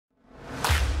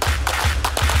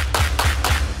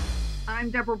I'm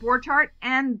Deborah Borchardt,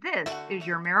 and this is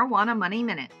your Marijuana Money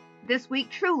Minute. This week,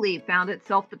 Trulieve found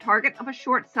itself the target of a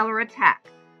short seller attack.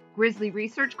 Grizzly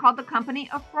Research called the company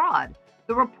a fraud.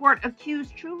 The report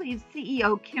accused Trulieve's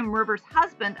CEO Kim Rivers'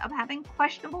 husband of having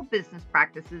questionable business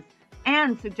practices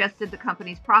and suggested the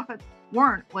company's profits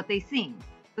weren't what they seemed.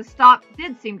 The stock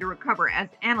did seem to recover as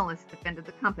analysts defended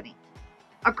the company.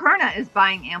 Akerna is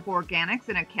buying Ample Organics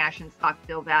in a cash and stock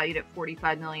deal valued at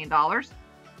 $45 million.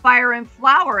 Fire &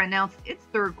 Flower announced its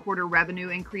third quarter revenue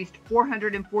increased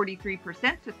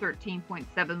 443% to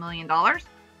 $13.7 million.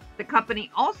 The company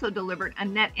also delivered a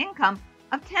net income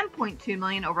of $10.2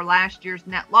 million over last year's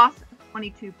net loss of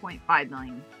 $22.5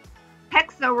 million.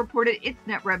 Hexo reported its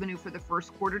net revenue for the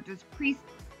first quarter decreased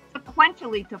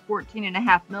sequentially to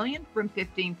 $14.5 million from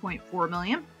 $15.4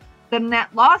 million. The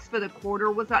net loss for the quarter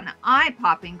was an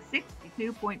eye-popping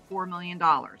 $62.4 million.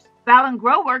 Fallon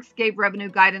Growworks gave revenue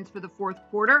guidance for the fourth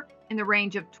quarter in the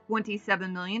range of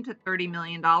 $27 million to $30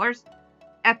 million.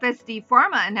 FSD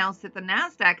Pharma announced that the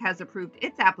NASDAQ has approved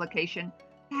its application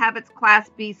to have its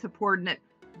Class B subordinate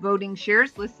voting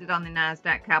shares listed on the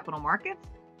NASDAQ capital markets.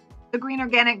 The Green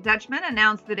Organic Dutchman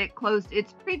announced that it closed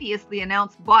its previously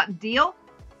announced bought deal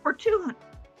for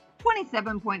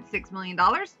 $27.6 million.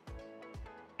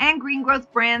 And Green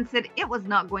Growth Brand said it was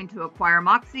not going to acquire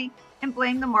Moxie and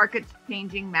blamed the market's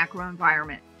changing macro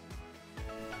environment.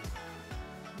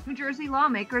 New Jersey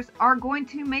lawmakers are going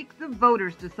to make the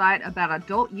voters decide about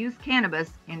adult use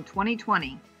cannabis in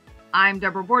 2020. I'm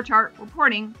Deborah Borchardt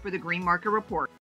reporting for the Green Market Report.